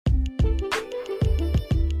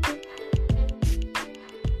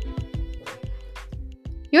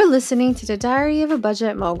You're listening to the Diary of a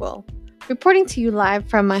Budget Mogul, reporting to you live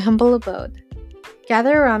from my humble abode.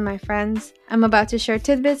 Gather around, my friends. I'm about to share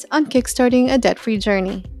tidbits on kickstarting a debt-free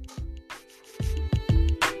journey.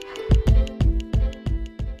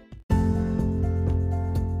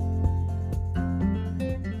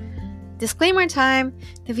 Disclaimer time!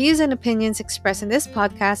 The views and opinions expressed in this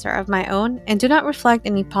podcast are of my own and do not reflect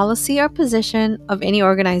any policy or position of any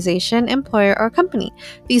organization, employer, or company.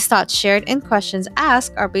 These thoughts shared and questions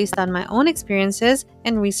asked are based on my own experiences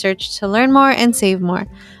and research to learn more and save more.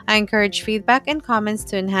 I encourage feedback and comments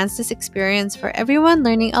to enhance this experience for everyone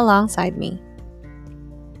learning alongside me.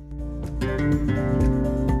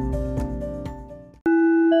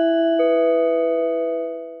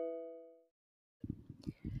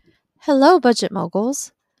 Hello, Budget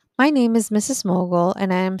Moguls. My name is Mrs. Mogul,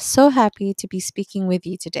 and I am so happy to be speaking with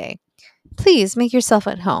you today. Please make yourself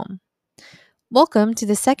at home. Welcome to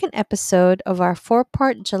the second episode of our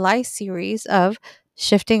four-part July series of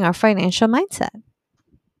Shifting Our Financial Mindset.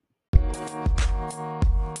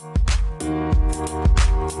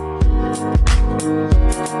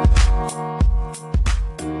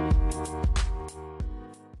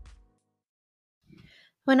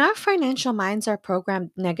 When our financial minds are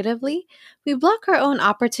programmed negatively, we block our own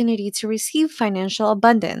opportunity to receive financial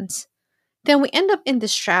abundance. Then we end up in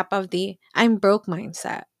this trap of the I'm broke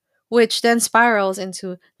mindset, which then spirals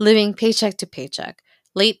into living paycheck to paycheck,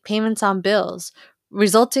 late payments on bills,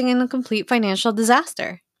 resulting in a complete financial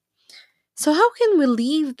disaster. So, how can we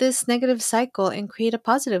leave this negative cycle and create a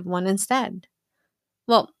positive one instead?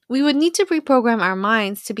 Well, we would need to reprogram our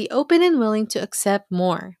minds to be open and willing to accept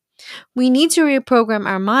more. We need to reprogram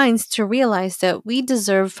our minds to realize that we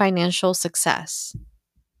deserve financial success.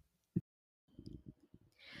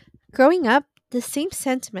 Growing up, the same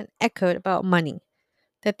sentiment echoed about money,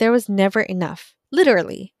 that there was never enough.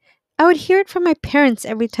 Literally. I would hear it from my parents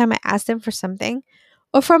every time I asked them for something,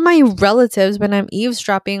 or from my relatives when I'm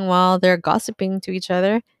eavesdropping while they're gossiping to each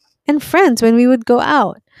other, and friends when we would go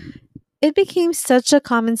out. It became such a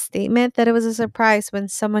common statement that it was a surprise when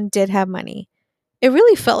someone did have money. It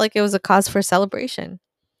really felt like it was a cause for celebration.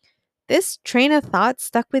 This train of thought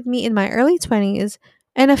stuck with me in my early 20s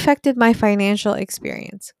and affected my financial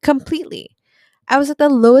experience completely. I was at the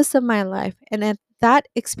lowest of my life, and that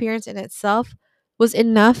experience in itself was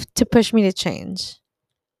enough to push me to change.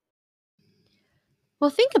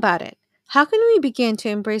 Well, think about it. How can we begin to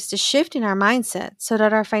embrace the shift in our mindset so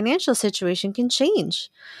that our financial situation can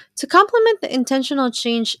change? To complement the intentional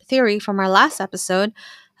change theory from our last episode,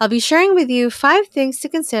 I'll be sharing with you 5 things to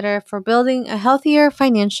consider for building a healthier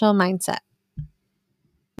financial mindset.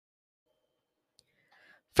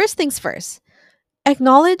 First things first,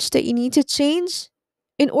 acknowledge that you need to change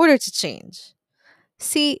in order to change.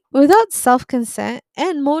 See, without self consent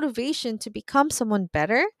and motivation to become someone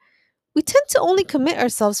better, we tend to only commit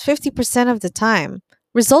ourselves 50% of the time,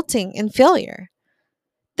 resulting in failure.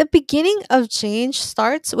 The beginning of change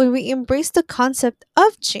starts when we embrace the concept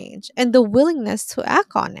of change and the willingness to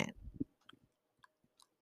act on it.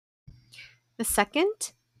 The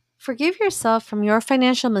second, forgive yourself from your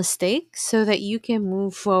financial mistakes so that you can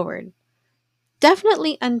move forward.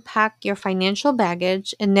 Definitely unpack your financial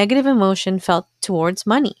baggage and negative emotion felt towards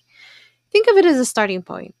money. Think of it as a starting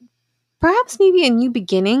point. Perhaps maybe a new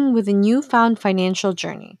beginning with a newfound financial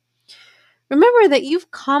journey. Remember that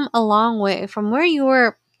you've come a long way from where you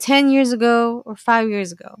were 10 years ago or 5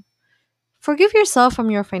 years ago. Forgive yourself from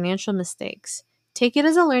your financial mistakes. Take it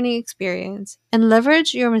as a learning experience and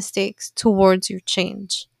leverage your mistakes towards your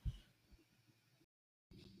change.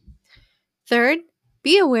 Third,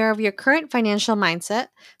 be aware of your current financial mindset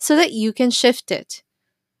so that you can shift it.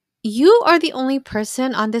 You are the only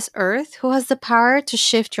person on this earth who has the power to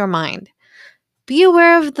shift your mind. Be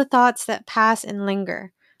aware of the thoughts that pass and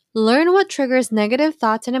linger. Learn what triggers negative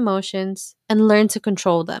thoughts and emotions and learn to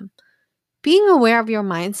control them. Being aware of your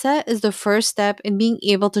mindset is the first step in being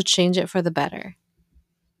able to change it for the better.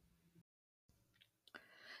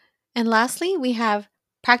 And lastly, we have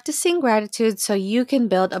practicing gratitude so you can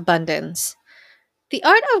build abundance. The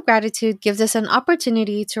art of gratitude gives us an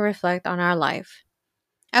opportunity to reflect on our life.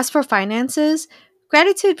 As for finances,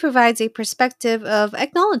 gratitude provides a perspective of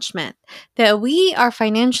acknowledgement that we are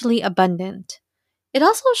financially abundant. It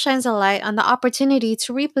also shines a light on the opportunity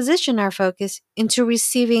to reposition our focus into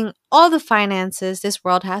receiving all the finances this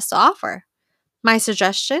world has to offer. My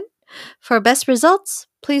suggestion? For best results,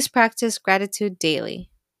 please practice gratitude daily.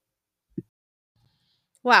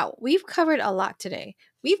 Wow, we've covered a lot today.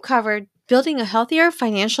 We've covered building a healthier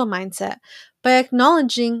financial mindset by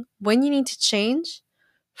acknowledging when you need to change,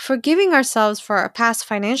 forgiving ourselves for our past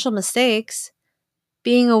financial mistakes,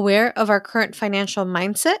 being aware of our current financial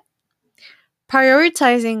mindset,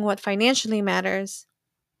 prioritizing what financially matters,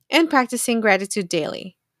 and practicing gratitude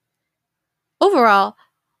daily. Overall,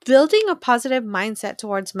 building a positive mindset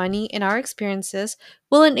towards money in our experiences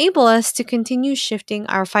will enable us to continue shifting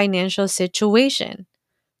our financial situation.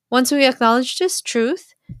 Once we acknowledge this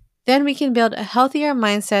truth, then we can build a healthier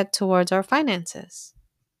mindset towards our finances.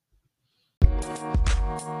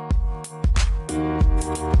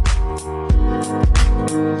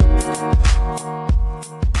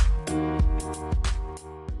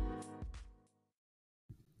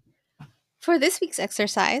 For this week's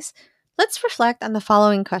exercise, let's reflect on the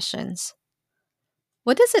following questions.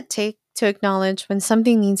 What does it take to acknowledge when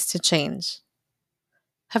something needs to change?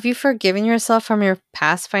 Have you forgiven yourself from your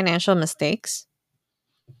past financial mistakes?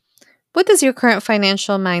 What does your current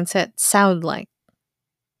financial mindset sound like?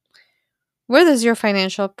 Where does your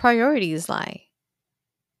financial priorities lie?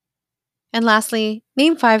 And lastly,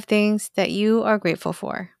 name 5 things that you are grateful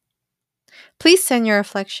for. Please send your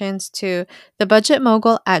reflections to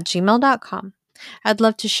thebudgetmogul@gmail.com. I'd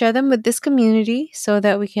love to share them with this community so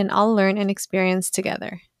that we can all learn and experience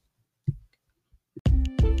together.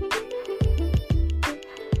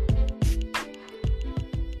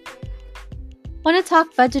 Want to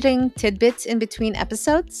talk budgeting tidbits in between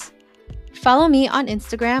episodes? Follow me on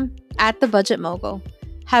Instagram @thebudgetmogul.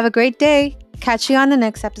 Have a great day. Catch you on the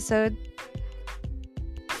next episode.